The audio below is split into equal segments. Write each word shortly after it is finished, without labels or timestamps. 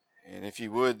And if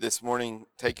you would, this morning,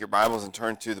 take your Bibles and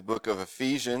turn to the book of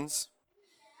Ephesians.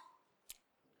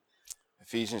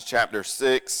 Ephesians chapter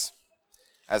 6.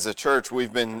 As a church,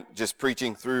 we've been just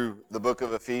preaching through the book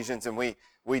of Ephesians, and we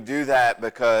do that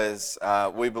because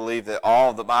we believe that all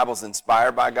of the Bible is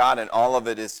inspired by God and all of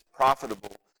it is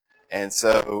profitable. And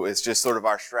so it's just sort of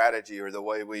our strategy, or the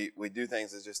way we do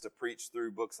things, is just to preach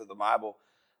through books of the Bible.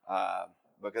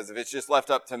 Because if it's just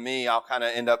left up to me, I'll kind of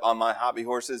end up on my hobby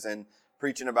horses and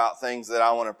preaching about things that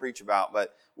I want to preach about.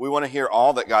 But we want to hear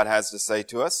all that God has to say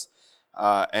to us.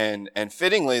 And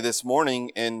fittingly, this morning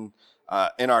in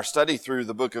our study through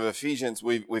the book of Ephesians,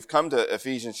 we've come to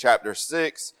Ephesians chapter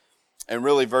 6 and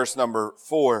really verse number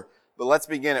 4. But let's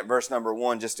begin at verse number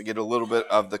 1 just to get a little bit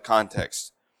of the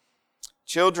context.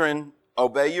 Children,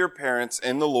 obey your parents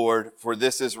in the Lord, for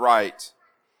this is right.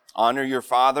 Honor your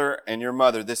father and your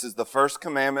mother. This is the first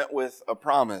commandment with a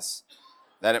promise,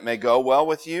 that it may go well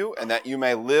with you and that you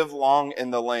may live long in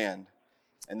the land.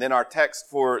 And then our text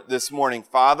for this morning: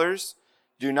 fathers,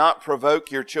 do not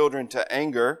provoke your children to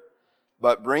anger,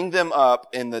 but bring them up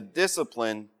in the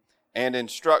discipline and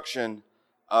instruction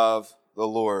of the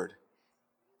Lord.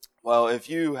 Well, if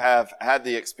you have had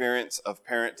the experience of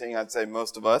parenting, I'd say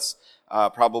most of us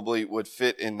probably would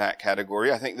fit in that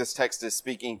category. I think this text is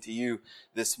speaking to you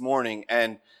this morning,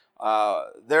 and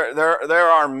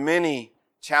there are many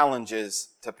challenges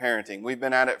to parenting. We've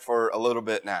been at it for a little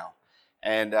bit now,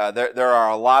 and there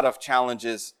are a lot of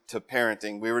challenges to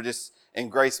parenting. We were just in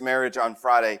Grace Marriage on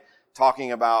Friday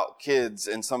talking about kids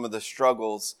and some of the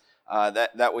struggles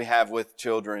that we have with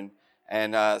children,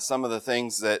 and some of the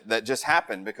things that just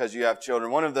happen because you have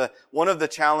children. One of the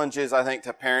challenges, I think,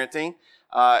 to parenting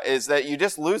is that you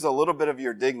just lose a little bit of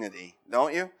your dignity,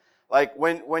 don't you? Like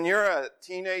when you're a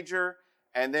teenager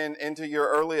and then into your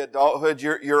early adulthood,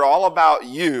 you're all about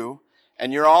you,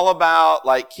 and you're all about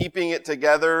like keeping it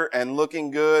together and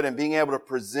looking good and being able to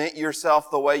present yourself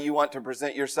the way you want to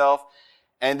present yourself.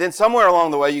 And then somewhere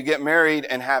along the way, you get married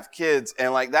and have kids,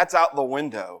 and like that's out the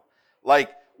window.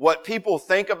 Like what people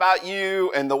think about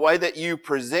you and the way that you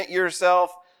present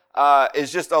yourself is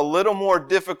just a little more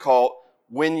difficult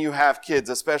when you have kids,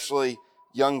 especially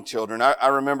young children. I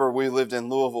remember we lived in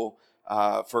Louisville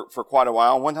for quite a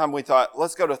while. One time we thought,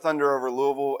 let's go to Thunder over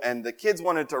Louisville, and the kids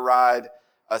wanted to ride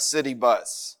a city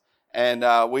bus. And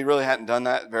we really hadn't done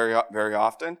that very, very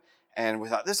often. And we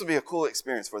thought this would be a cool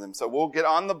experience for them. So we'll get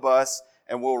on the bus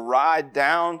and we'll ride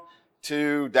down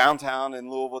to downtown in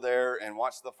Louisville there and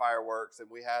watch the fireworks. And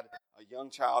we had a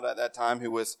young child at that time who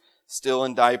was still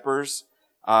in diapers.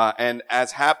 And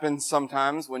as happens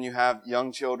sometimes when you have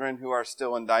young children who are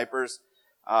still in diapers,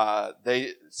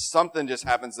 something just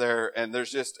happens there and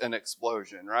there's just an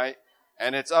explosion, right?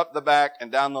 And it's up the back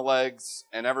and down the legs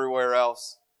and everywhere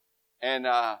else. And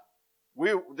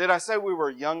did I say we were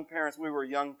young parents? We were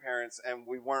young parents, and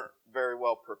we weren't very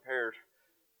well prepared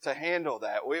to handle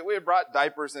that. We had brought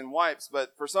diapers and wipes,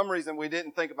 but for some reason we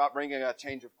didn't think about bringing a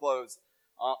change of clothes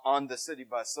on the city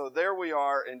bus. So there we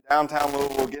are in downtown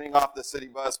Louisville, getting off the city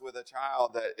bus with a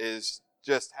child that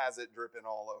just has it dripping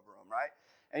all over him, right?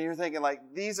 And you're thinking, like,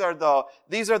 these are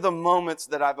the moments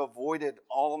that I've avoided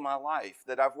all of my life,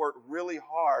 that I've worked really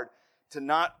hard to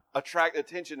not attract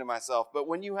attention to myself. But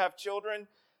when you have children,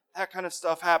 that kind of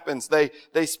stuff happens.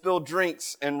 They spill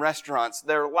drinks in restaurants.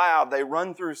 They're loud. They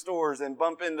run through stores and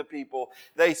bump into people.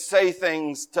 They say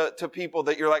things to people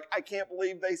that you're like, I can't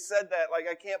believe they said that. Like,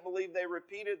 I can't believe they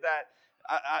repeated that.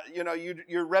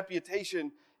 Your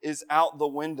reputation is out the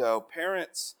window.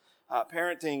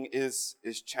 Parenting is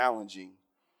challenging.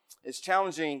 It's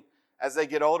challenging as they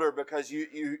get older because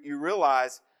you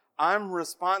realize I'm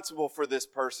responsible for this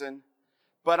person,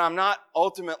 but I'm not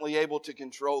ultimately able to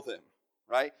control them,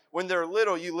 right? When they're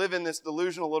little, you live in this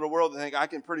delusional little world and think, I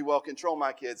can pretty well control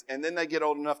my kids. And then they get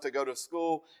old enough to go to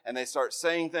school and they start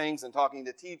saying things and talking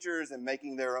to teachers and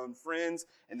making their own friends.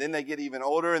 And then they get even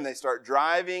older and they start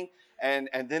driving and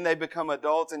then they become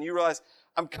adults and you realize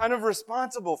I'm kind of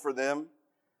responsible for them,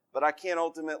 but I can't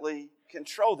ultimately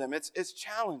control them. It's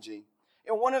challenging.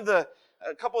 And a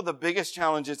couple of the biggest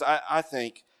challenges I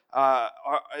think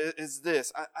is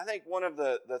this. I think one of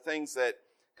the things that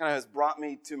kind of has brought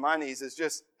me to my knees is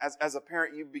just as a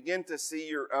parent, you begin to see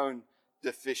your own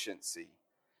deficiency.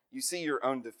 You see your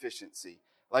own deficiency.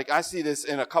 Like I see this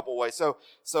in a couple ways.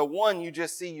 So one, you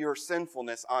just see your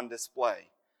sinfulness on display.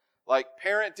 Like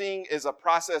parenting is a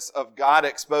process of God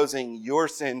exposing your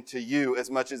sin to you as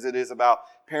much as it is about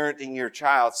parenting your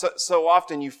child. So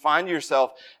often you find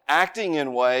yourself acting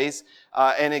in ways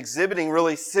and exhibiting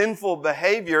really sinful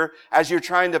behavior as you're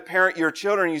trying to parent your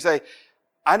children. You say,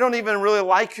 I don't even really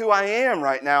like who I am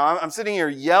right now. I'm sitting here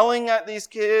yelling at these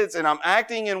kids, and I'm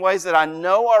acting in ways that I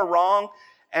know are wrong,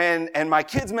 and my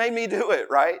kids made me do it,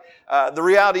 right? The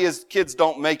reality is kids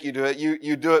don't make you do it.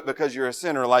 You do it because you're a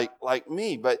sinner like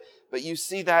me, but you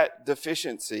see that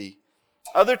deficiency.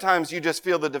 Other times you just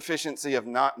feel the deficiency of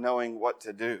not knowing what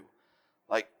to do.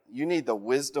 Like, you need the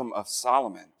wisdom of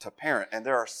Solomon to parent. And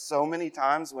there are so many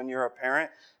times when you're a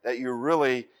parent that you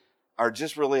really are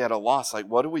just really at a loss. Like,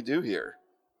 what do we do here?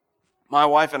 My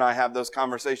wife and I have those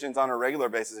conversations on a regular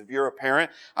basis. If you're a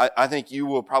parent, I think you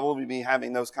will probably be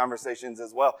having those conversations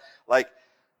as well. Like,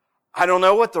 I don't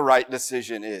know what the right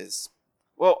decision is.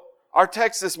 Well, our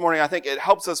text this morning, I think it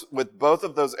helps us with both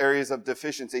of those areas of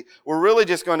deficiency. We're really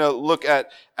just going to look at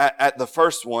the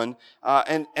first one,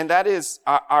 and that is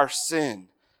our sin.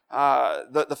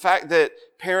 The fact that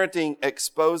parenting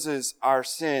exposes our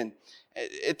sin.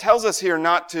 It tells us here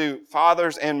not to,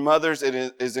 fathers and mothers,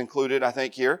 it is included, I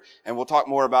think, here, and we'll talk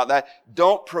more about that.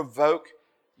 Don't provoke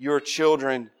your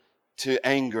children to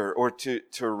anger or to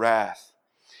wrath.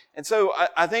 And so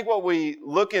I think what we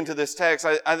look into this text,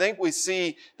 I think we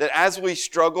see that as we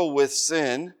struggle with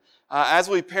sin, as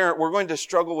we parent, we're going to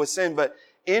struggle with sin, but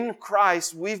in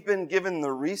Christ, we've been given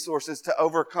the resources to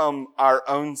overcome our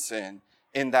own sin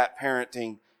in that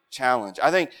parenting challenge.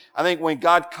 I think when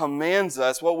God commands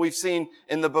us, what we've seen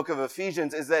in the book of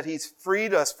Ephesians is that He's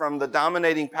freed us from the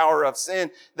dominating power of sin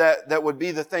that would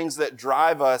be the things that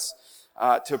drive us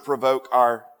to provoke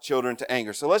our children to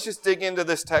anger. So let's just dig into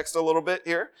this text a little bit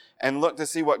here and look to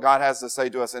see what God has to say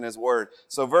to us in His Word.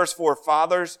 So verse 4,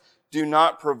 fathers, do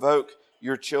not provoke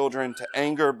your children to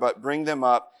anger, but bring them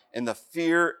up in the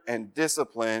fear and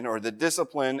discipline, or the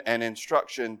discipline and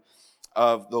instruction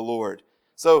of the Lord.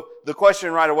 So the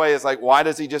question right away is like, why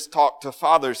does He just talk to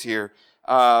fathers here?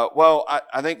 Well,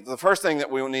 I think the first thing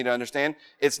that we need to understand,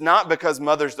 it's not because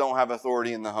mothers don't have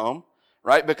authority in the home.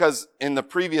 Right? Because in the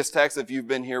previous text, if you've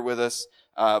been here with us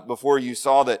before, you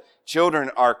saw that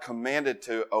children are commanded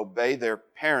to obey their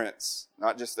parents,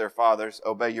 not just their fathers,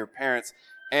 obey your parents,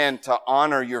 and to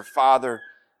honor your father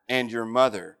and your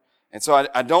mother. And so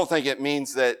I don't think it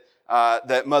means that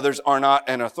mothers are not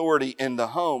an authority in the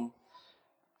home.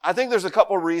 I think there's a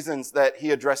couple reasons that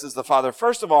He addresses the father.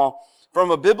 First of all,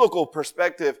 from a biblical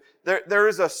perspective, there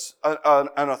is an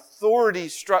authority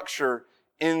structure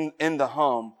in the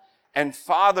home. And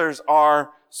fathers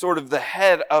are sort of the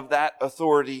head of that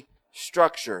authority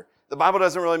structure. The Bible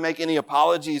doesn't really make any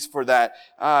apologies for that.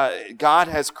 God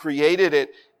has created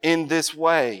it in this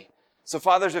way. So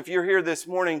fathers, if you're here this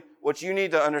morning, what you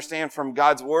need to understand from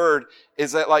God's Word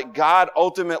is that like God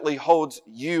ultimately holds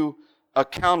you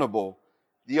accountable.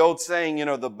 The old saying,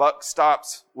 the buck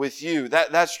stops with you.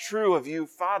 That's true of you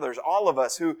fathers, all of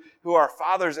us who are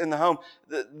fathers in the home.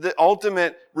 The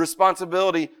ultimate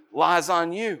responsibility lies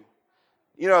on you.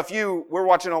 We're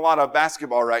watching a lot of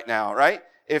basketball right now, right?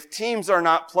 If teams are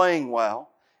not playing well,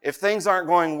 if things aren't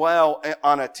going well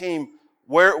on a team,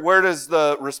 where does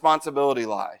the responsibility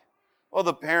lie? Well,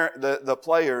 the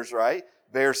players, right,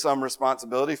 bear some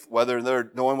responsibility, whether they're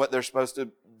doing what they're supposed to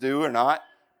do or not.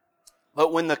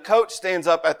 But when the coach stands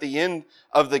up at the end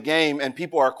of the game and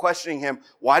people are questioning him,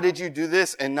 why did you do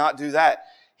this and not do that?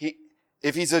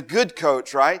 If he's a good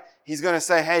coach, right, he's going to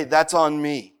say, hey, that's on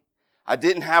me. I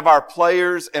didn't have our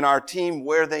players and our team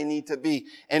where they need to be.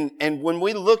 And when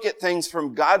we look at things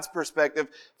from God's perspective,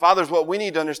 fathers, what we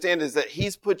need to understand is that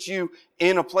He's put you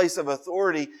in a place of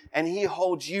authority and He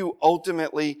holds you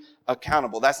ultimately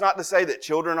accountable. That's not to say that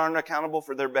children aren't accountable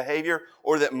for their behavior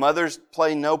or that mothers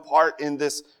play no part in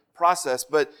this process,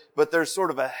 but there's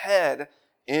sort of a head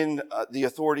in the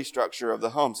authority structure of the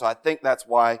home. So I think that's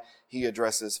why He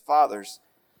addresses fathers.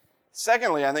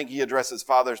 Secondly, I think He addresses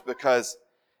fathers because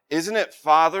isn't it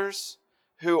fathers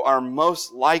who are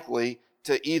most likely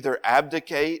to either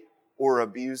abdicate or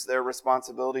abuse their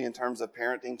responsibility in terms of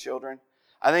parenting children?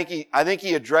 I think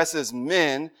he addresses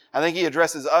men. I think He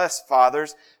addresses us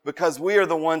fathers because we are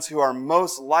the ones who are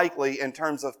most likely in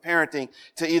terms of parenting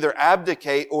to either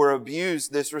abdicate or abuse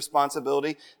this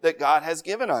responsibility that God has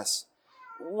given us.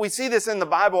 We see this in the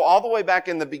Bible all the way back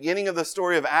in the beginning of the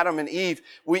story of Adam and Eve.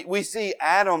 We see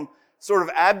Adam sort of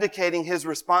abdicating his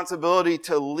responsibility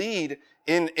to lead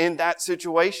in that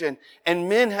situation. And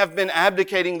men have been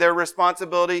abdicating their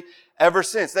responsibility ever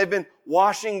since. They've been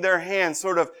washing their hands,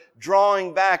 sort of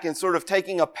drawing back and sort of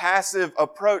taking a passive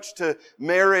approach to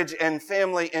marriage and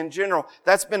family in general.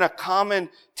 That's been a common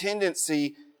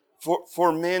tendency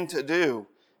for men to do.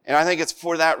 And I think it's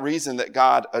for that reason that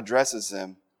God addresses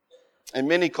them. In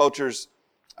many cultures,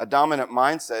 a dominant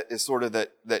mindset is sort of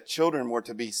that children were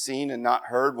to be seen and not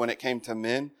heard when it came to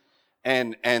men.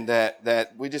 and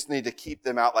that we just need to keep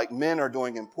them out. Like, men are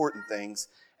doing important things,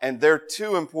 and they're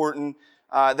too important.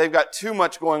 They've got too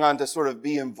much going on to sort of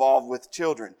be involved with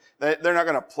children. They're not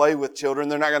going to play with children.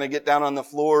 They're not going to get down on the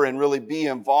floor and really be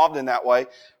involved in that way.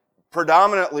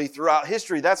 Predominantly throughout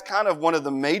history, that's kind of one of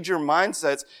the major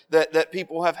mindsets that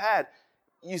people have had.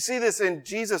 You see this in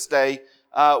Jesus' day,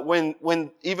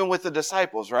 when even with the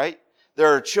disciples, right? There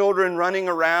are children running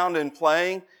around and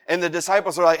playing, and the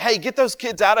disciples are like, hey, get those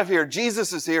kids out of here.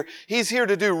 Jesus is here. He's here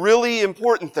to do really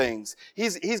important things.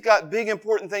 He's got big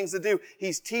important things to do.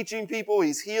 He's teaching people.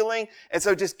 He's healing. And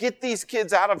so just get these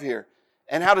kids out of here.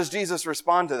 And how does Jesus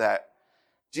respond to that?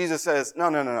 Jesus says,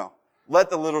 no. Let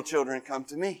the little children come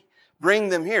to me. Bring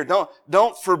them here.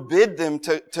 Don't forbid them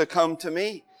to come to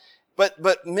me.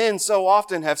 But men so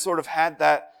often have sort of had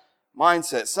that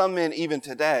mindset. Some men even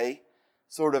today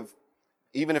sort of,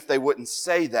 even if they wouldn't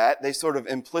say that, they sort of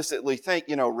implicitly think,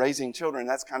 raising children,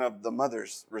 that's kind of the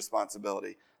mother's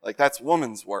responsibility. Like, that's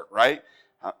woman's work, right?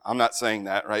 I'm not saying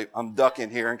that, right? I'm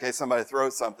ducking here in case somebody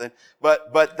throws something.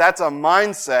 But that's a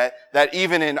mindset that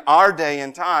even in our day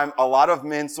and time, a lot of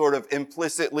men sort of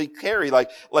implicitly carry.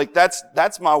 Like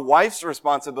that's my wife's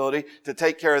responsibility to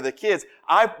take care of the kids.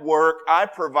 I work, I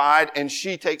provide, and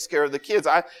she takes care of the kids.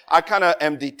 I kind of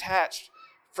am detached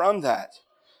from that.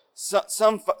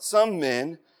 Some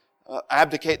men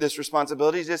abdicate this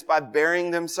responsibility just by burying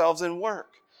themselves in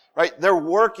work, right? They're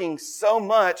working so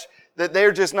much that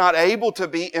they're just not able to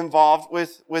be involved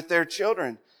with their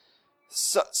children.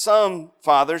 Some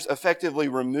fathers effectively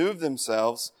remove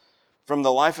themselves from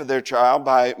the life of their child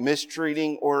by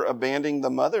mistreating or abandoning the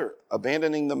mother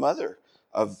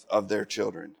of their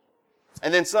children.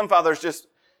 And then some fathers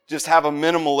just have a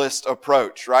minimalist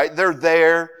approach, right? They're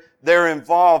there, they're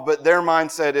involved, but their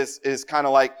mindset is kind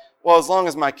of like, well, as long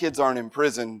as my kids aren't in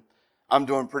prison, I'm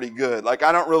doing pretty good. Like,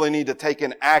 I don't really need to take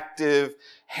an active,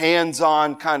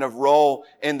 hands-on kind of role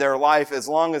in their life. As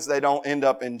long as they don't end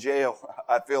up in jail,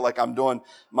 I feel like I'm doing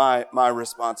my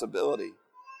responsibility.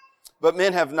 But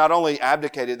men have not only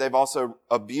abdicated, they've also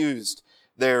abused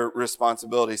their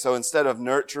responsibility. So instead of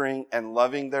nurturing and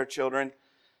loving their children,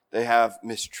 they have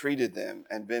mistreated them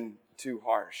and been too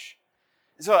harsh.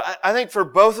 So I think for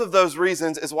both of those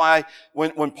reasons is why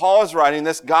when Paul is writing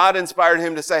this, God inspired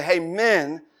him to say, hey,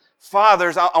 men,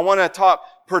 fathers, I want to talk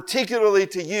particularly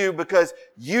to you because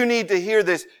you need to hear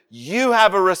this. You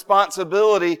have a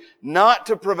responsibility not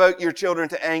to provoke your children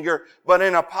to anger, but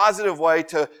in a positive way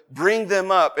to bring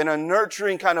them up in a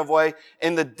nurturing kind of way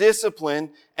in the discipline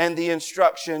and the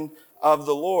instruction of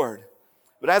the Lord.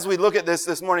 But as we look at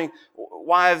this morning,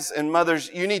 wives and mothers,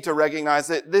 you need to recognize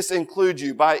that this includes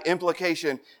you by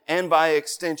implication and by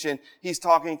extension. He's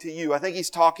talking to you. I think he's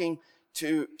talking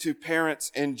to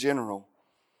parents in general.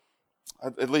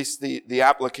 At least the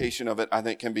application of it, I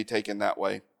think, can be taken that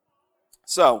way.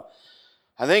 So,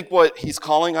 I think what he's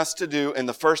calling us to do in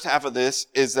the first half of this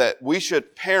is that we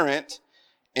should parent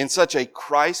in such a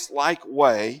Christ-like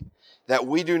way that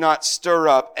we do not stir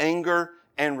up anger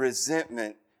and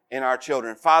resentment in our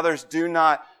children. Fathers, do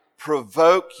not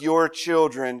provoke your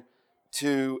children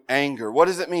to anger. What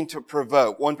does it mean to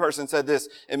provoke? One person said this,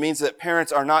 it means that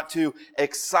parents are not to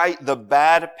excite the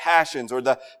bad passions or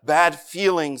the bad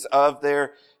feelings of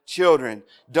their children.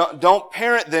 Don't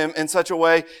parent them in such a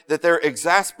way that they're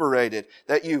exasperated,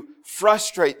 that you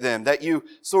frustrate them, that you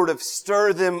sort of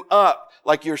stir them up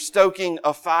like you're stoking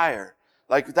a fire.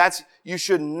 You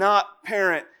should not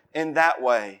parent in that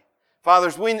way.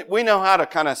 Fathers, we know how to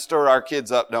kind of stir our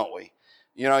kids up, don't we?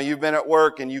 You've been at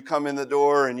work and you come in the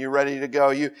door and you're ready to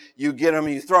go. You get them,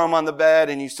 you throw them on the bed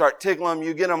and you start tickling them.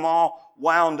 You get them all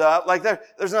wound up. Like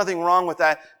there's nothing wrong with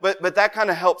that. But that kind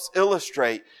of helps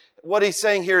illustrate. What he's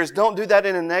saying here is don't do that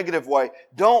in a negative way.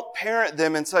 Don't parent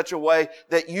them in such a way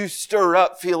that you stir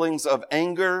up feelings of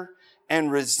anger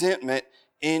and resentment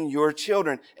in your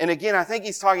children. And again, I think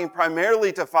he's talking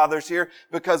primarily to fathers here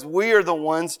because we are the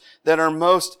ones that are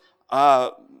most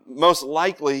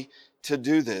likely to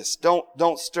do this.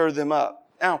 Don't stir them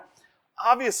up. Now,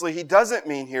 obviously, he doesn't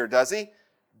mean here, does he?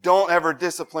 Don't ever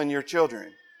discipline your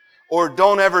children. Or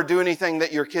don't ever do anything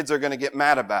that your kids are going to get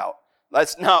mad about.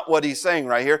 That's not what he's saying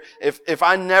right here. If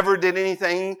I never did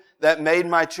anything that made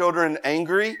my children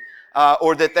angry,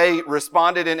 or that they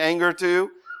responded in anger to,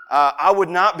 I would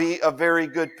not be a very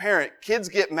good parent. Kids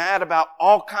get mad about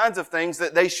all kinds of things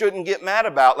that they shouldn't get mad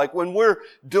about. Like when we're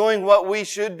doing what we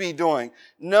should be doing.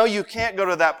 No, you can't go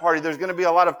to that party. There's going to be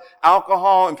a lot of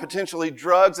alcohol and potentially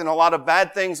drugs and a lot of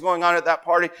bad things going on at that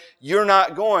party. You're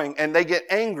not going, and they get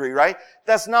angry, right?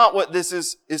 That's not what this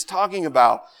is talking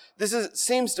about.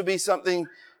 Seems to be something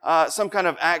some kind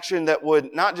of action that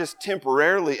would not just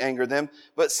temporarily anger them,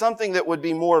 but something that would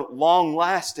be more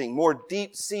long-lasting, more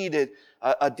deep-seated,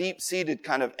 a deep-seated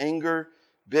kind of anger,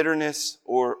 bitterness,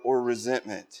 or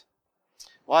resentment.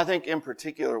 Well, I think in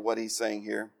particular what he's saying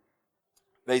here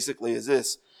basically is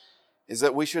this, is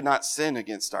that we should not sin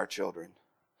against our children.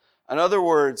 In other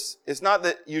words, it's not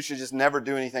that you should just never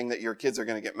do anything that your kids are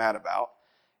going to get mad about.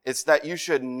 It's that you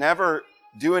should never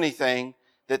do anything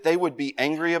that they would be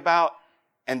angry about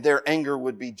and their anger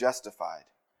would be justified,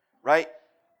 right?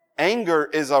 Anger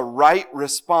is a right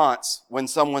response when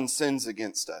someone sins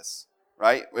against us,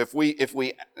 right?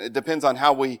 It depends on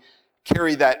how we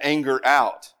carry that anger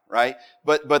out, right?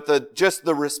 But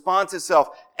the response itself,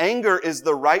 anger is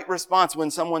the right response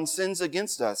when someone sins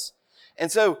against us.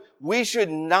 And so we should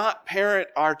not parent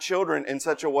our children in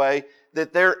such a way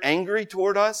that they're angry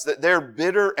toward us, that they're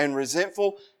bitter and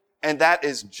resentful, and that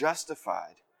is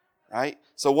justified, right?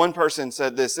 So one person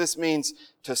said this means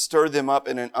to stir them up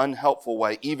in an unhelpful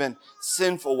way, even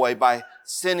sinful way, by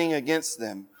sinning against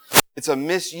them. It's a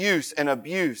misuse and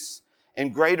abuse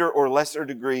in greater or lesser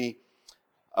degree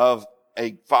of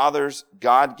a father's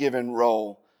God-given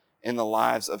role in the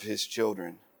lives of his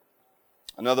children.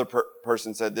 Another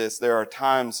person said this, there are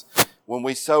times when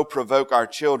we so provoke our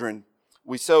children,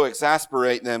 we so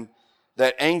exasperate them,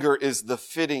 that anger is the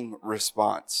fitting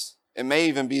response. It may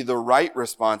even be the right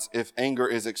response if anger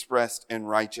is expressed in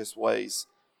righteous ways.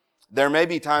 There may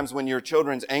be times when your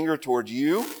children's anger toward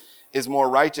you is more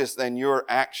righteous than your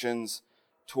actions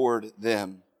toward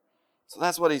them. So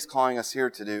that's what he's calling us here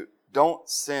to do. Don't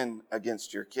sin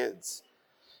against your kids.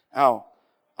 Now,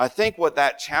 I think what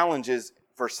that challenges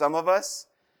for some of us,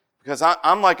 because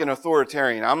I'm like an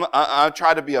authoritarian. I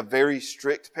try to be a very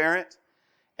strict parent.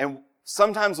 And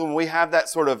sometimes when we have that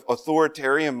sort of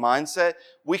authoritarian mindset,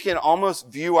 we can almost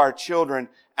view our children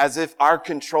as if our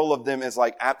control of them is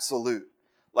like absolute.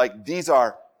 Like, these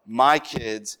are my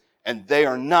kids and they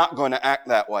are not going to act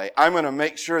that way. I'm going to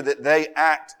make sure that they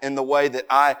act in the way that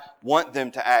I want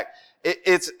them to act.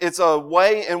 It's a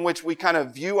way in which we kind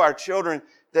of view our children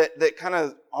that kind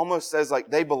of almost says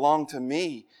like they belong to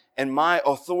me and my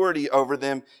authority over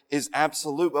them is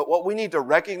absolute. But what we need to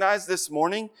recognize this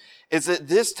morning is that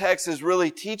this text is really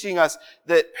teaching us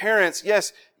that parents,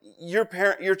 yes, your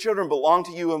children belong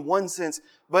to you in one sense,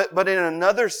 but in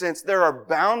another sense, there are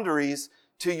boundaries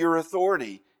to your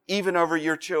authority, even over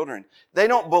your children. They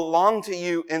don't belong to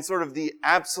you in sort of the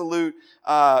absolute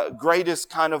greatest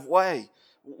kind of way.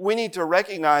 We need to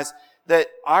recognize that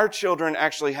our children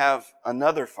actually have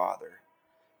another father,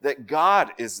 that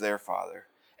God is their father.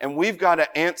 And we've got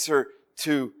to answer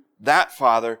to that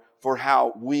father for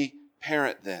how we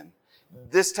parent them.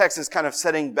 This text is kind of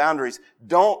setting boundaries.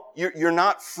 You're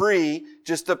not free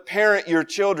just to parent your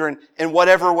children in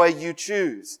whatever way you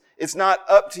choose. It's not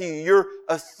up to you. Your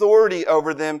authority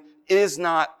over them is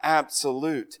not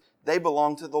absolute. They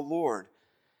belong to the Lord.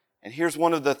 And here's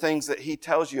one of the things that he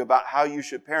tells you about how you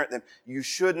should parent them. You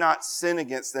should not sin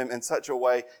against them in such a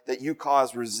way that you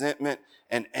cause resentment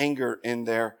and anger in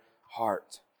their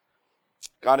heart.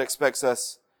 God expects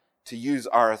us to use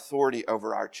our authority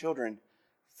over our children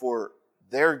for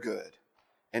their good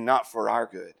and not for our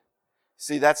good.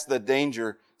 See, that's the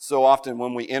danger so often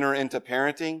when we enter into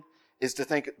parenting, is to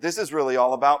think this is really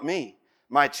all about me.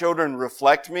 My children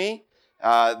reflect me.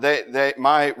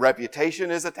 My reputation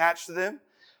is attached to them.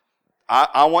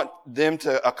 I want them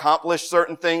to accomplish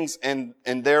certain things in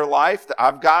their life.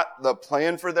 I've got the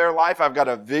plan for their life. I've got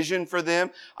a vision for them.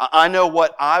 I know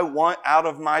what I want out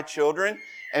of my children.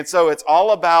 And so it's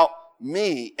all about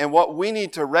me. And what we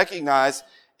need to recognize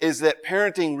is that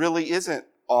parenting really isn't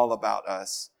all about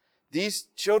us. These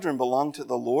children belong to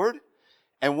the Lord,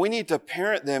 and we need to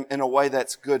parent them in a way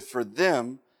that's good for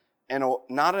them and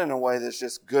not in a way that's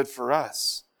just good for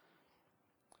us.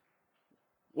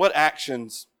 What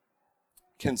actions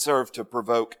can serve to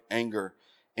provoke anger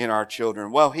in our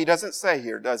children? Well, he doesn't say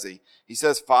here, does he? He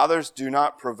says, fathers, do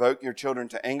not provoke your children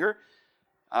to anger.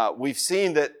 We've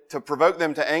seen that to provoke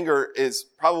them to anger is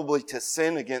probably to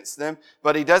sin against them,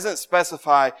 but he doesn't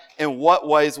specify in what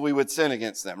ways we would sin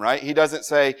against them, right? He doesn't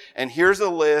say, and here's a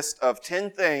list of 10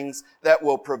 things that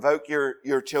will provoke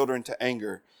your children to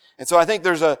anger. And so I think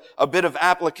there's a bit of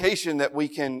application that we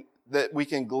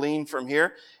can glean from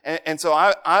here. And so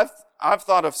I've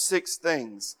thought of 6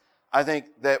 things I think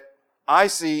that I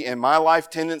see in my life,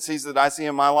 tendencies that I see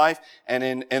in my life and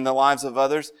in the lives of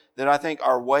others, that I think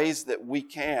are ways that we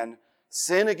can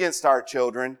sin against our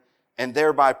children and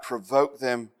thereby provoke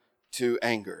them to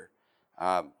anger.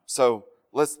 So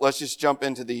let's just jump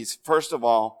into these. First of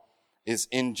all is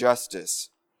injustice.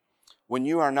 When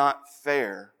you are not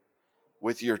fair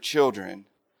with your children,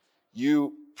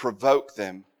 you provoke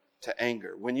them to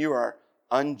anger. When you are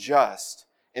unjust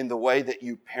in the way that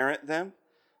you parent them,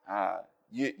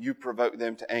 you provoke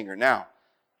them to anger. Now,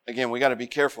 again, we got to be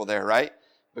careful there, right?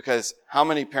 Because how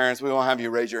many parents, we won't have you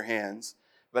raise your hands,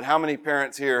 but how many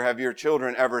parents here have your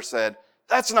children ever said,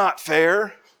 that's not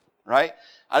fair, right?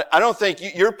 I don't think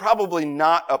you're probably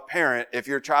not a parent if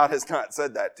your child has not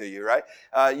said that to you, right?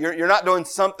 You're not doing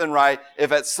something right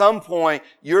if at some point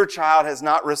your child has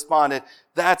not responded,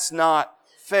 that's not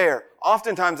fair.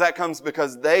 Oftentimes that comes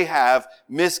because they have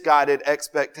misguided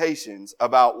expectations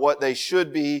about what they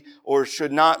should be or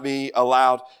should not be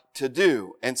allowed to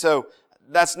do. And so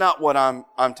that's not what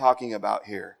I'm talking about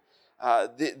here.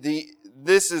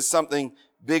 This is something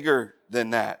bigger than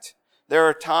that. There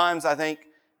are times, I think,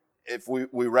 if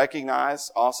we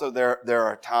recognize also there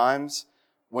are times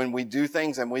when we do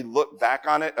things and we look back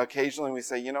on it occasionally and we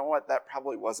say, you know what, that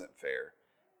probably wasn't fair.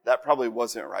 That probably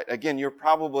wasn't right. Again, you're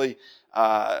probably,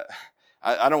 I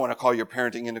don't want to call your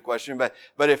parenting into question, but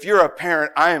if you're a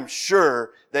parent, I am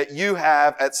sure that you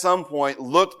have at some point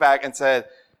looked back and said,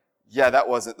 yeah, that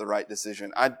wasn't the right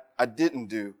decision. I didn't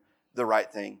do the right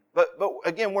thing. But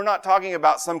again, we're not talking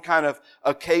about some kind of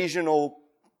occasional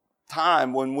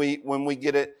time when we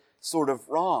get it sort of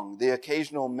wrong, the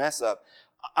occasional mess up.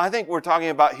 I think we're talking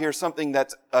about here something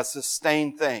that's a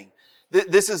sustained thing.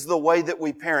 This is the way that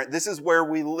we parent. This is where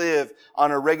we live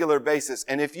on a regular basis.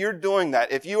 And if you're doing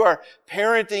that, if you are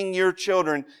parenting your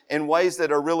children in ways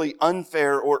that are really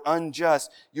unfair or unjust,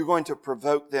 you're going to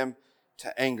provoke them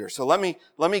to anger. So let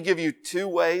me give you two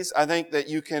ways I think that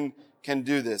you can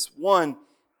do this. One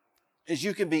is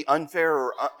you can be unfair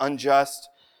or unjust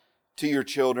to your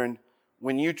children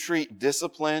when you treat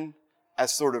discipline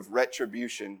as sort of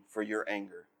retribution for your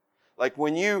anger. Like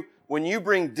when you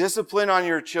bring discipline on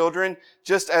your children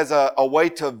just as a way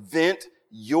to vent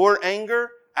your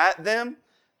anger at them,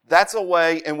 that's a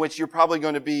way in which you're probably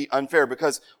going to be unfair.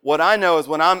 Because what I know is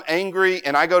when I'm angry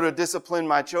and I go to discipline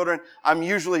my children, I'm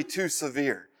usually too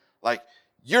severe. Like,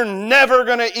 you're never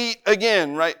going to eat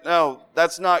again, right? No,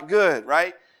 that's not good,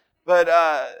 right? But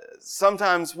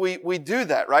sometimes we do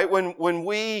that, right? When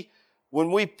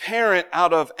we parent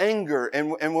out of anger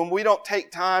and when we don't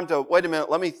take time to, wait a minute,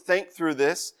 let me think through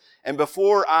this. And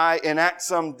before I enact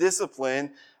some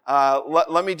discipline,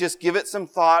 let me just give it some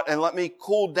thought and let me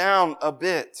cool down a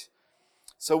bit.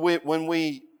 So when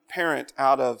we parent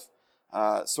out of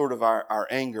sort of our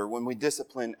anger, when we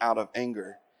discipline out of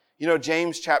anger, you know,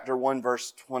 James chapter 1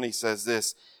 verse 20 says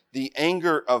this, the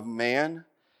anger of man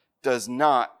does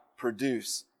not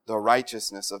produce the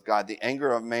righteousness of God. The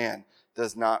anger of man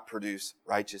does not produce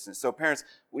righteousness. So parents,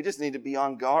 we just need to be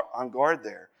on guard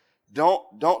there.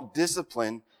 Don't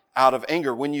discipline out of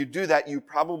anger. When you do that, you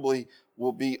probably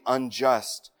will be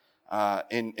unjust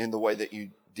in the way that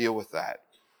you deal with that.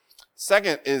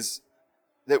 Second is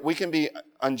that we can be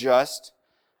unjust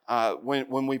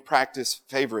when we practice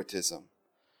favoritism.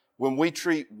 When we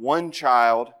treat one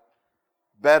child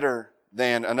better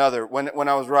than another. When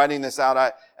I was writing this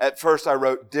out, at first I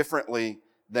wrote differently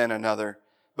than another.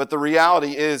 But the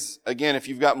reality is, again, if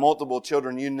you've got multiple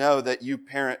children, you know that you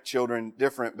parent children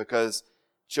different because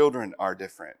children are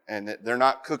different. And they're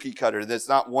not cookie cutter. That's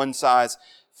not one size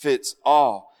fits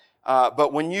all.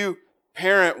 But when you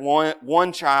parent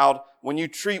one child, when you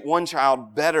treat one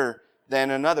child better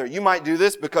than another, you might do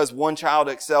this because one child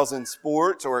excels in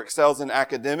sports or excels in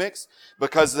academics,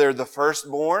 because they're the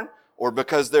firstborn, or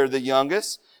because they're the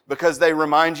youngest, because they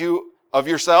remind you of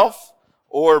yourself,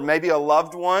 or maybe a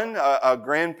loved one, a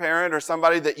grandparent or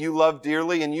somebody that you love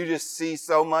dearly, and you just see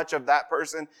so much of that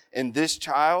person in this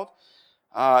child.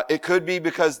 It could be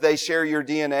because they share your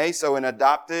DNA, so in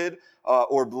adopted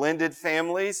or blended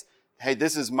families, hey,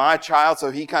 this is my child,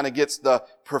 so he kind of gets the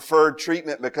preferred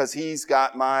treatment because he's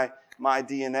got my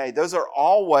DNA. Those are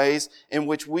all ways in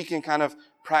which we can kind of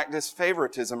practice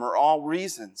favoritism, or all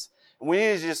reasons. And we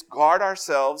need to just guard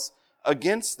ourselves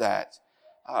against that.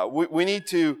 We need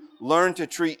to learn to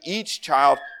treat each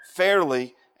child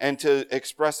fairly and to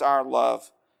express our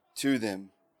love to them.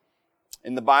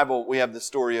 In the Bible, we have the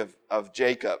story of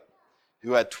Jacob,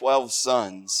 who had 12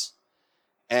 sons.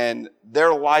 And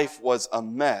their life was a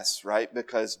mess, right?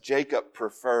 Because Jacob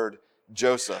preferred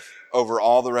Joseph over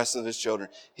all the rest of his children.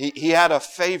 He had a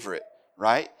favorite,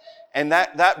 right? And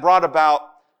that brought about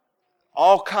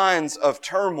all kinds of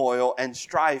turmoil and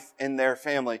strife in their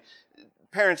family.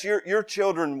 Parents, your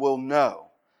children will know.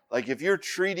 Like if you're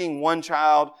treating one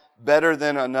child better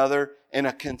than another in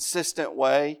a consistent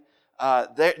way,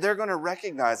 they're going to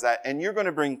recognize that, and you're going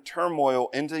to bring turmoil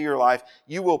into your life.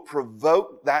 You will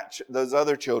provoke those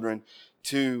other children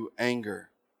to anger.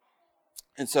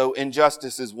 And so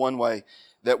injustice is one way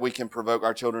that we can provoke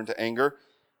our children to anger.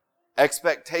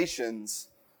 Expectations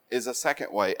is a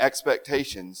second way.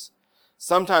 Expectations.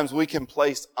 Sometimes we can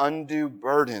place undue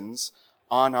burdens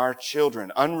on our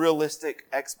children. Unrealistic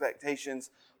expectations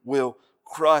will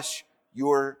crush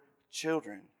your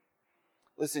children.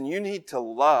 Listen, you need to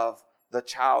love the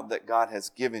child that God has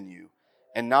given you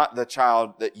and not the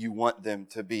child that you want them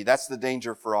to be. That's the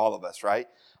danger for all of us, right?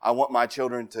 I want my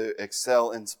children to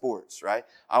excel in sports, right?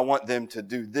 I want them to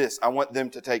do this. I want them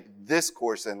to take this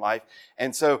course in life.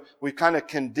 And so we kind of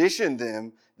condition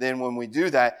them then when we do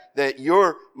that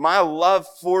my love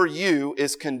for you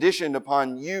is conditioned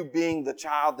upon you being the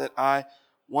child that I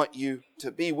want you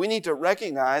to be. We need to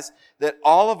recognize that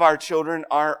all of our children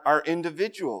are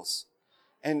individuals.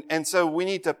 And so we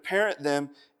need to parent them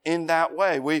in that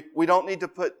way. We don't need to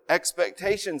put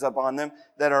expectations upon them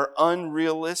that are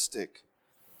unrealistic.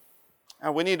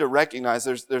 Now, we need to recognize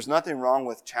there's nothing wrong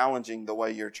with challenging the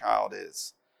way your child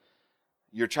is.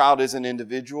 Your child is an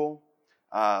individual,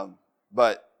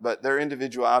 but their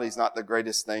individuality is not the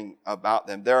greatest thing about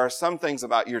them. There are some things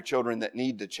about your children that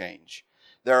need to change.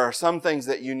 There are some things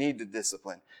that you need to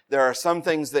discipline. There are some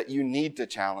things that you need to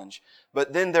challenge.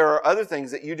 But then there are other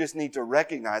things that you just need to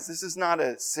recognize. This is not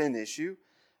a sin issue.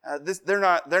 They're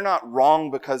not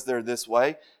wrong because they're this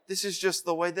way. This is just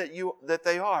the way that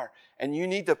they are. And you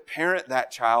need to parent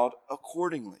that child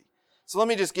accordingly. So let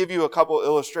me just give you a couple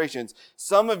illustrations.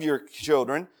 Some of your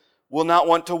children will not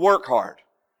want to work hard,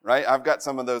 right? I've got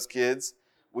some of those kids.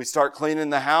 We start cleaning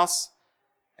the house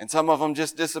and some of them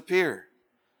just disappear.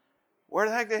 Where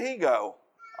the heck did he go?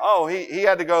 Oh, he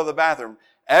had to go to the bathroom.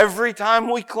 Every time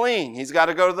we clean, he's got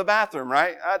to go to the bathroom,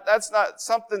 right?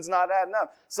 Something's not adding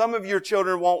up. Some of your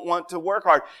children won't want to work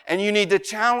hard. And you need to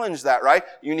challenge that, right?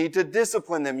 You need to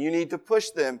discipline them. You need to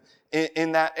push them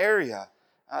in that area.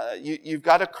 You've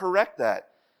got to correct that.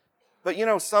 But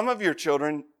some of your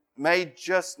children may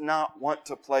just not want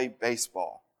to play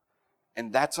baseball.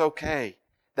 And that's okay.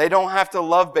 They don't have to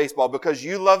love baseball. Because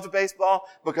you loved baseball,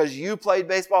 because you played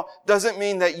baseball, doesn't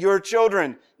mean that your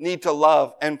children need to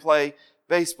love and play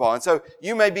baseball. And so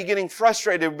you may be getting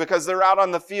frustrated because they're out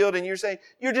on the field and you're saying,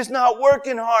 you're just not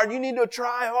working hard. You need to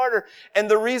try harder. And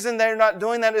the reason they're not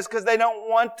doing that is because they don't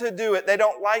want to do it. They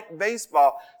don't like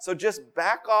baseball. So just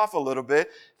back off a little bit.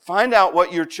 Find out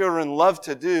what your children love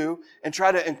to do and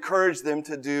try to encourage them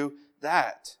to do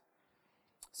that.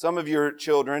 Some of your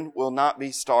children will not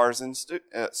be star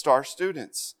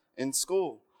students in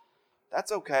school.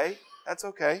 That's okay. That's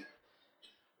okay.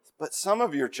 But some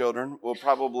of your children will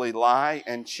probably lie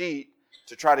and cheat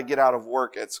to try to get out of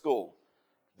work at school.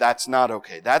 That's not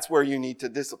okay. That's where you need to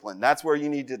discipline. That's where you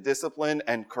need to discipline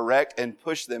and correct and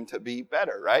push them to be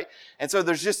better, right? And so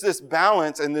there's just this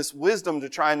balance and this wisdom to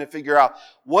trying to figure out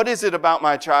what is it about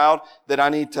my child that I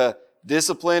need to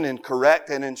discipline and correct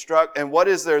and instruct, and what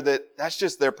is there that's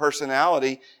just their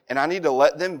personality, and I need to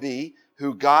let them be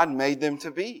who God made them to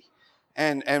be.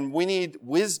 And we need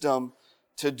wisdom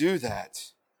to do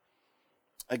that.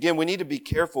 Again, we need to be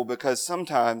careful because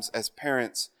sometimes as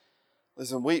parents,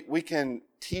 listen, we can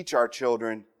teach our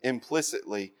children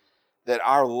implicitly that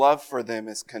our love for them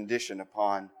is conditioned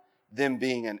upon them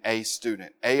being an A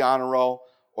student, A honor roll,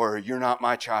 or you're not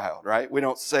my child, right? We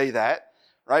don't say that.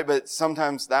 Right? But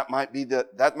sometimes that might be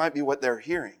what they're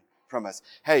hearing from us.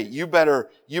 Hey, you better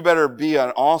be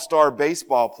an all-star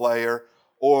baseball player,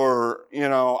 or,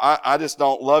 I just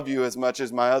don't love you as much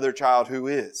as my other child who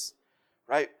is.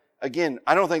 Right? Again,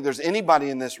 I don't think there's anybody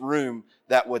in this room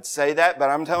that would say that, but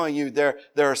I'm telling you, there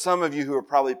are some of you who are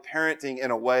probably parenting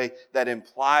in a way that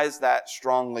implies that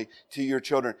strongly to your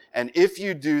children. And if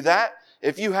you do that,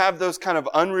 if you have those kind of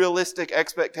unrealistic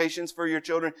expectations for your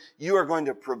children, you are going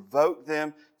to provoke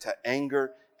them to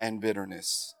anger and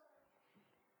bitterness.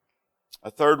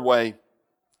 A third way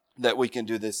that we can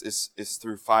do this is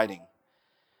through fighting.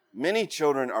 Many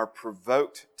children are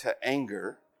provoked to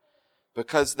anger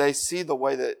because they see the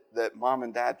way that mom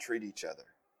and dad treat each other.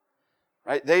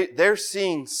 Right? They're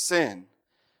seeing sin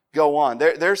go on.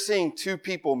 They're seeing two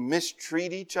people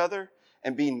mistreat each other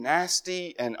and be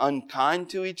nasty and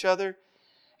unkind to each other.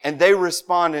 And they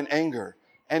respond in anger.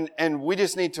 And we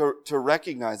just need to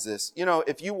recognize this.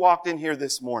 If you walked in here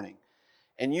this morning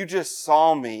and you just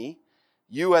saw me,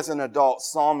 you as an adult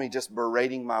saw me just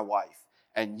berating my wife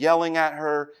and yelling at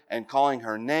her and calling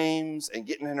her names and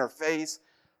getting in her face,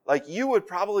 like you would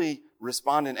probably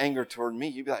respond in anger toward me.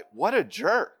 You'd be like, what a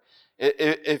jerk.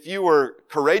 If you were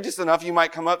courageous enough, you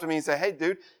might come up to me and say, hey,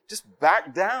 dude, just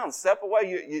back down, step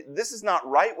away. This is not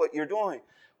right what you're doing.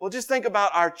 Well, just think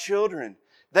about our children.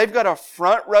 They've got a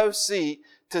front row seat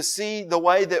to see the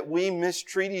way that we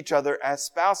mistreat each other as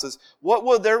spouses. What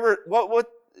would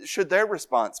should their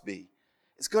response be?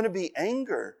 It's going to be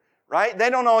anger, right? They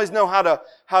don't always know how to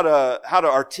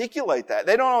articulate that.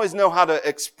 They don't always know how to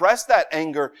express that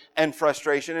anger and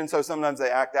frustration. And so sometimes they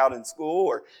act out in school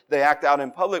or they act out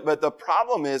in public. But the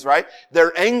problem is, right,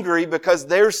 they're angry because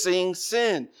they're seeing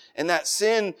sin. And that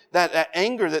sin, that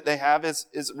anger that they have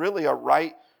is really a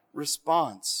right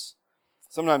response.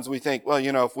 Sometimes we think, well,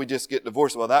 if we just get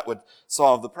divorced, well, that would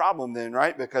solve the problem then,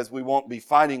 right? Because we won't be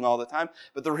fighting all the time.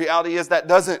 But the reality is that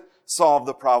doesn't solve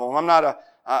the problem. I'm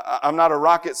not a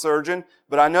rocket surgeon,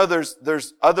 but I know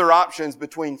there's other options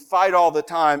between fight all the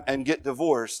time and get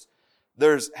divorced.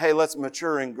 There's, hey, let's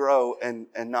mature and grow and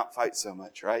not fight so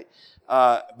much, right?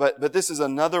 But this is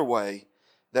another way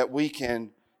that we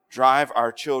can drive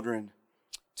our children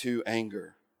to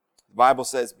anger. The Bible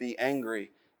says, be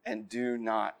angry and do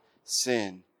not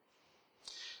sin.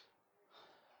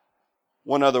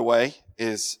 One other way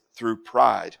is through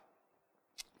pride.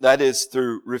 That is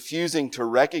through refusing to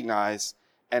recognize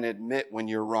and admit when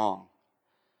you're wrong.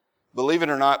 Believe it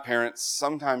or not, parents,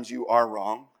 sometimes you are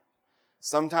wrong.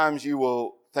 Sometimes you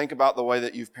will think about the way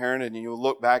that you've parented and you'll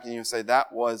look back and you'll say,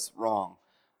 that was wrong.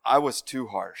 I was too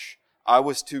harsh. I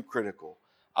was too critical.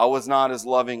 I was not as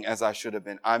loving as I should have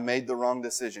been. I made the wrong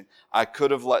decision. I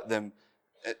could have let them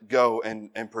go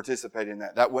and participate in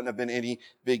that. That wouldn't have been any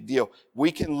big deal.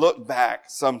 We can look back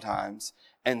sometimes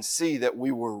and see that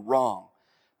we were wrong.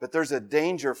 But there's a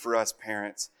danger for us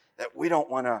parents that we don't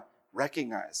want to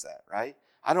recognize that, right?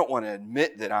 I don't want to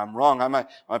admit that I'm wrong.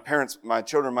 My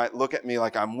children might look at me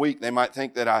like I'm weak. They might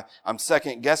think that I'm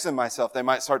second guessing myself. They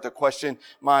might start to question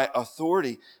my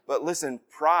authority. But listen,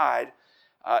 pride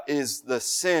is the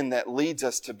sin that leads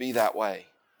us to be that way.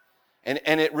 And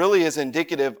it really is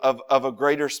indicative of a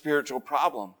greater spiritual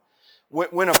problem.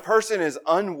 When a person is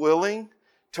unwilling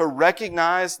to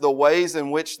recognize the ways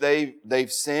in which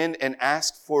they've sinned and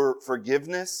ask for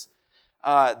forgiveness,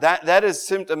 that is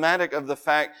symptomatic of the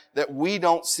fact that we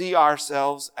don't see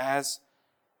ourselves as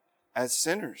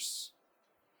sinners.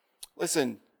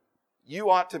 Listen, you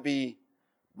ought to be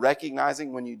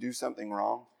recognizing when you do something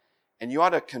wrong, and you ought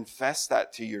to confess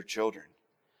that to your children.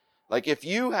 Like if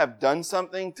you have done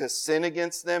something to sin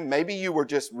against them, maybe you were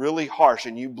just really harsh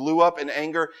and you blew up in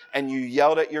anger and you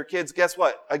yelled at your kids. Guess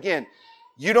what? Again,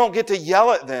 you don't get to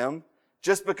yell at them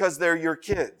just because they're your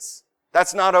kids.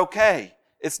 That's not okay.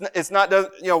 It's not,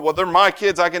 well, they're my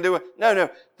kids, I can do it. No.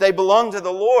 They belong to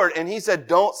the Lord. And He said,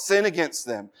 don't sin against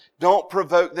them. Don't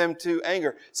provoke them to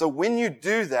anger. So when you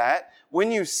do that, when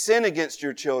you sin against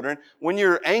your children, when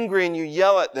you're angry and you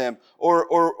yell at them,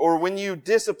 or when you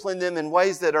discipline them in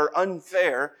ways that are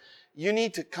unfair, you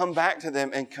need to come back to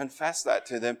them and confess that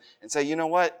to them and say, you know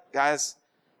what, guys,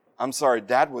 I'm sorry,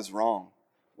 Dad was wrong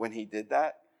when he did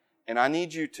that, and I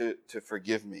need you to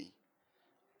forgive me.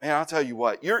 Man, I'll tell you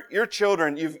what, your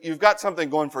children, you've got something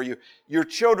going for you. Your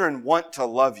children want to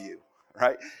love you,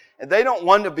 right? And they don't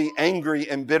want to be angry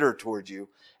and bitter towards you.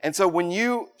 And so when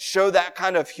you show that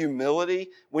kind of humility,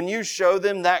 when you show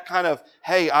them that kind of,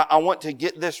 hey, I want to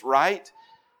get this right,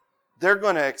 they're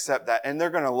going to accept that and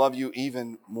they're going to love you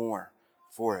even more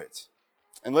for it.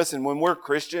 And listen, when we're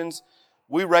Christians,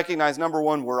 we recognize, number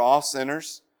one, we're all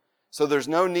sinners. So there's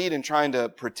no need in trying to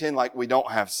pretend like we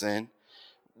don't have sin.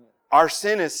 Our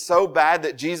sin is so bad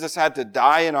that Jesus had to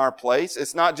die in our place.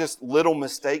 It's not just little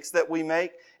mistakes that we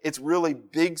make. It's really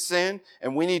big sin,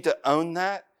 and we need to own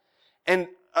that. And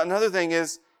another thing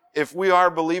is, if we are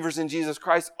believers in Jesus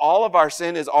Christ, all of our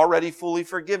sin is already fully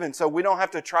forgiven. So we don't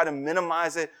have to try to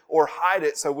minimize it or hide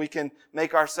it so we can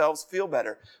make ourselves feel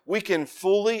better. We can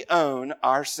fully own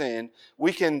our sin.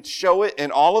 We can show it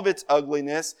in all of its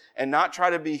ugliness and not try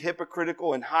to be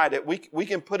hypocritical and hide it. We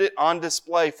can put it on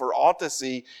display for all to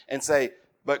see and say,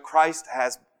 but Christ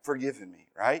has forgiven me,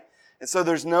 right? And so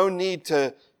there's no need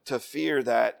to fear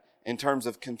that in terms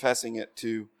of confessing it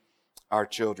to our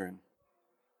children.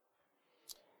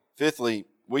 Fifthly,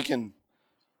 we can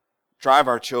drive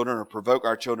our children or provoke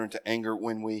our children to anger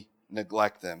when we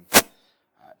neglect them.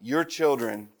 Your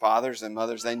children, fathers and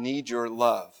mothers, they need your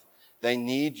love. They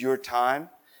need your time.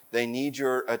 They need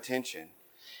your attention.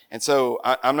 And so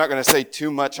I'm not going to say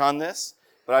too much on this,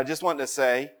 but I just want to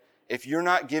say, if you're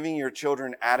not giving your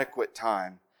children adequate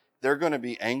time, they're going to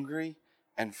be angry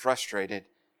and frustrated,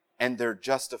 and they're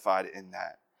justified in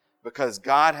that because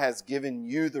God has given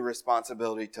you the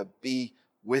responsibility to be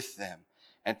with them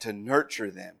and to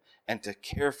nurture them and to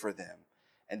care for them.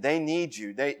 And they need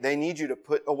you. They need you to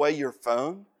put away your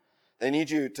phone. They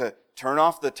need you to turn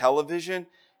off the television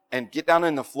and get down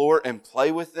on the floor and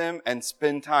play with them and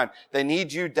spend time. They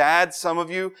need you, dads, some of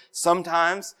you,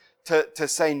 sometimes to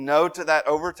say no to that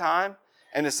overtime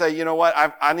and to say, you know what,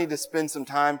 I need to spend some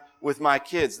time with my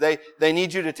kids. They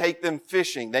need you to take them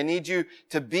fishing. They need you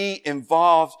to be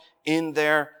involved in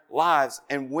their lives.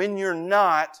 And when you're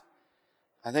not,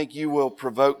 I think you will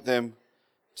provoke them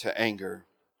to anger.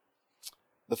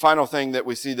 The final thing that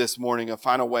we see this morning, a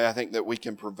final way I think that we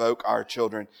can provoke our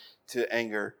children to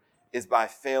anger, is by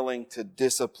failing to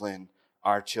discipline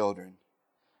our children.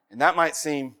 And that might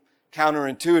seem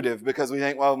counterintuitive because we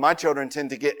think, well, my children tend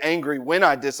to get angry when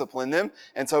I discipline them.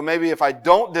 And so maybe if I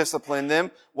don't discipline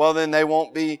them, well, then they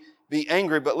won't be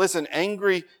angry. But listen,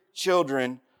 angry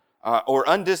children, or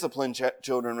undisciplined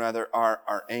children rather,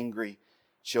 are angry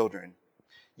children.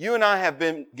 You and I have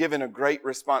been given a great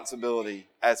responsibility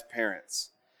as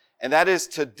parents. And that is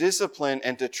to discipline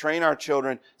and to train our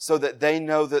children so that they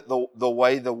know that the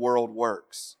way the world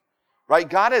works. Right?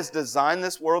 God has designed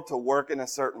this world to work in a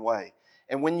certain way.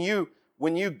 And when you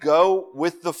go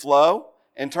with the flow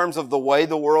in terms of the way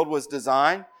the world was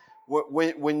designed,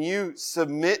 when you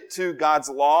submit to God's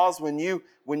laws, when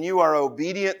you are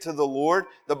obedient to the Lord,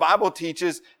 the Bible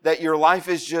teaches that your life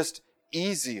is just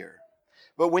easier.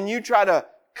 But when you try to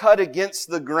cut against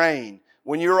the grain,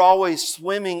 when you're always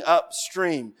swimming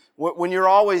upstream, when you're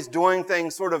always doing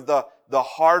things sort of the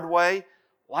hard way,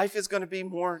 life is going to be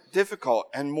more difficult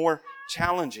and more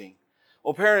challenging.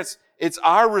 Well, parents, it's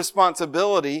our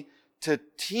responsibility to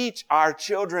teach our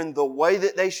children the way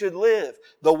that they should live,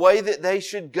 the way that they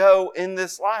should go in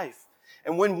this life.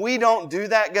 And when we don't do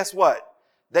that, guess what?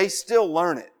 They still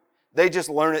learn it. They just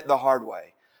learn it the hard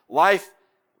way. Life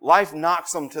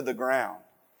knocks them to the ground.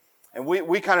 And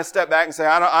we kind of step back and say,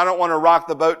 I don't want to rock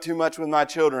the boat too much with my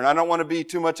children. I don't want to be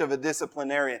too much of a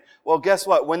disciplinarian. Well, guess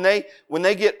what? When they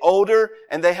get older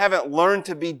and they haven't learned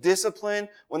to be disciplined,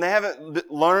 when they haven't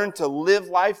learned to live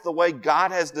life the way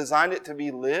God has designed it to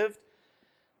be lived,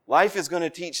 life is going to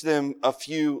teach them a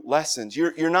few lessons.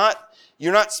 You're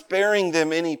not sparing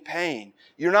them any pain.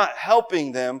 You're not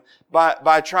helping them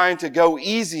by trying to go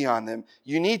easy on them.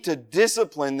 You need to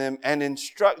discipline them and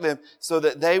instruct them so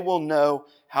that they will know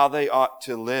how they ought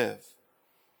to live.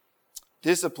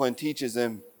 Discipline teaches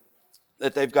them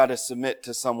that they've got to submit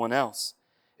to someone else.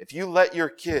 If you let your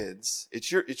kids,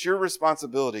 it's your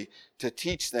responsibility to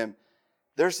teach them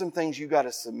there's some things you got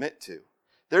to submit to.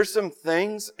 There's some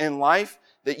things in life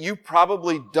that you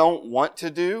probably don't want to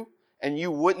do and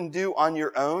you wouldn't do on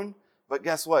your own, but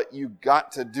guess what? You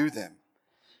got to do them.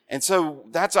 And so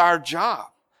that's our job.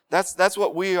 That's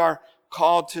what we are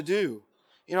called to do.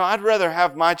 You know, I'd rather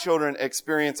have my children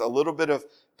experience a little bit of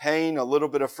pain, a little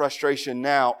bit of frustration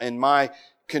now in my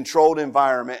controlled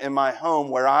environment, in my home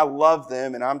where I love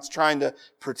them and I'm trying to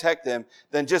protect them,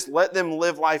 than just let them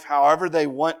live life however they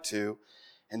want to.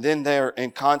 And then they're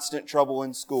in constant trouble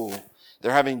in school.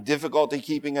 They're having difficulty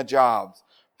keeping a job,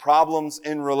 problems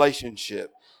in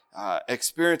relationship,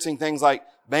 experiencing things like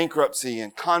bankruptcy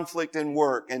and conflict in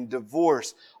work and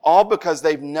divorce, all because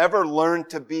they've never learned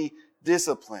to be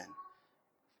disciplined.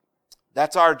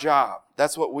 That's our job.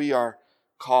 That's what we are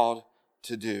called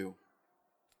to do.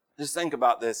 Just think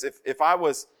about this. If I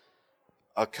was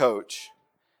a coach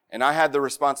and I had the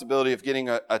responsibility of getting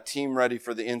a team ready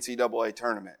for the NCAA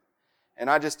tournament, and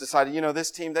I just decided,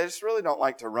 this team, they just really don't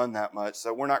like to run that much,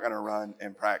 so we're not going to run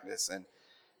in practice. And,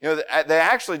 they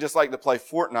actually just like to play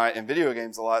Fortnite and video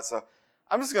games a lot, so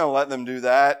I'm just going to let them do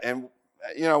that. And,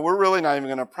 we're really not even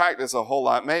going to practice a whole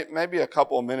lot, maybe a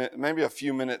couple of minutes, maybe a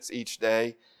few minutes each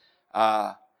day.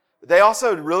 They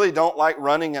also really don't like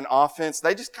running an offense.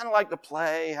 They just kind of like to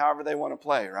play however they want to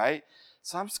play, right?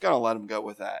 So I'm just going to let them go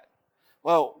with that.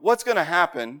 Well, what's going to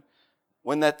happen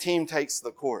when that team takes the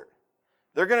court?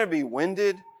 They're going to be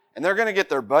winded and they're going to get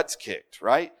their butts kicked,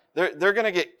 right? They're going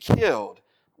to get killed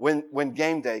when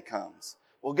game day comes.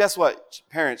 Well, guess what,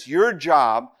 parents? Your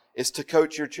job is to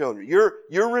coach your children.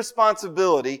 Your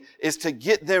responsibility is to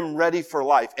get them ready for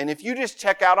life. And if you just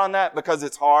check out on that because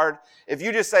it's hard, if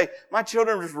you just say, my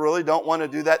children just really don't want to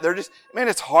do that,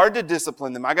 it's hard to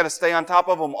discipline them. I got to stay on top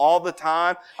of them all the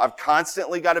time. I've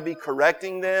constantly got to be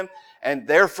correcting them and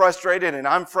they're frustrated and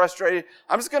I'm frustrated.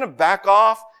 I'm just going to back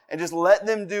off and just let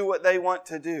them do what they want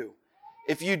to do.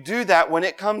 If you do that, when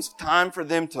it comes time for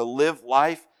them to live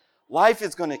life, life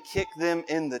is going to kick them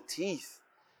in the teeth.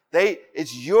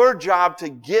 It's your job to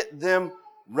get them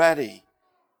ready.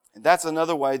 And that's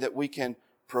another way that we can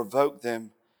provoke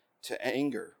them to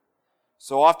anger.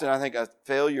 So often I think a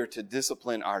failure to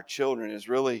discipline our children is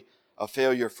really a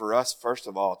failure for us, first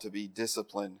of all, to be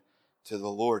disciplined to the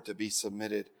Lord, to be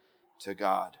submitted to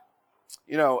God.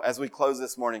 As we close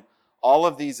this morning, all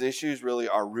of these issues really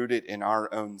are rooted in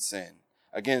our own sin.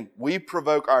 Again, we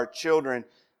provoke our children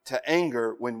to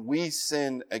anger when we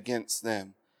sin against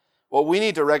them. What we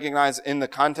need to recognize in the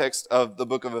context of the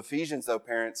book of Ephesians, though,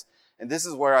 parents, and this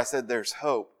is where I said there's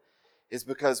hope, is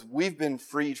because we've been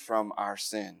freed from our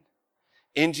sin.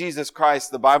 In Jesus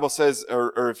Christ, the Bible says,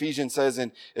 or Ephesians says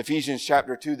in Ephesians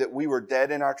chapter 2, that we were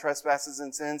dead in our trespasses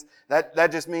and sins.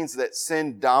 That just means that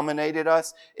sin dominated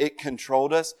us. It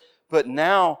controlled us. But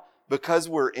now, because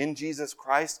we're in Jesus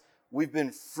Christ, we've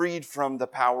been freed from the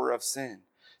power of sin.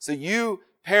 So you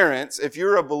parents, if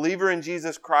you're a believer in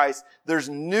Jesus Christ, there's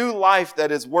new life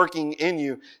that is working in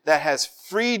you that has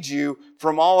freed you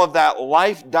from all of that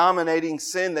life-dominating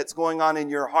sin that's going on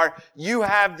in your heart. You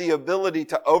have the ability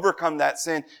to overcome that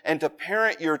sin and to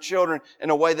parent your children in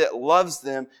a way that loves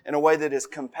them, in a way that is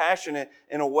compassionate,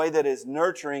 in a way that is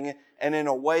nurturing, and in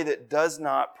a way that does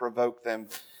not provoke them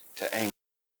to anger.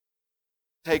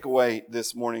 Takeaway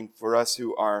this morning for us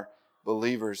who are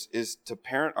believers is to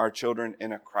parent our children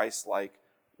in a Christ-like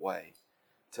way,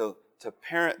 to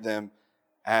parent them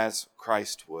as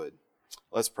Christ would.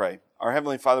 Let's pray. Our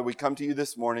Heavenly Father, we come to you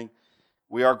this morning.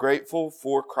 We are grateful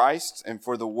for Christ and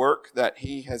for the work that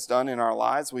He has done in our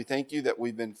lives. We thank you that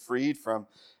we've been freed from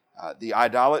the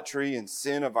idolatry and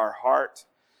sin of our heart,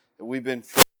 that we've been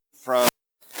freed from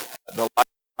the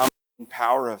life-dominating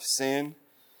power of sin.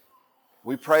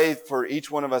 We pray for each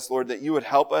one of us, Lord, that you would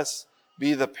help us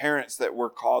be the parents that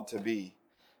we're called to be.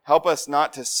 Help us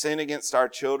not to sin against our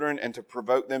children and to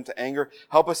provoke them to anger.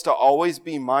 Help us to always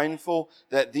be mindful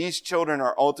that these children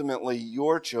are ultimately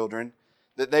your children,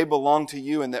 that they belong to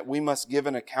you, and that we must give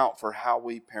an account for how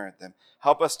we parent them.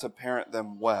 Help us to parent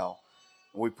them well.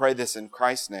 And we pray this in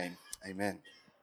Christ's name. Amen.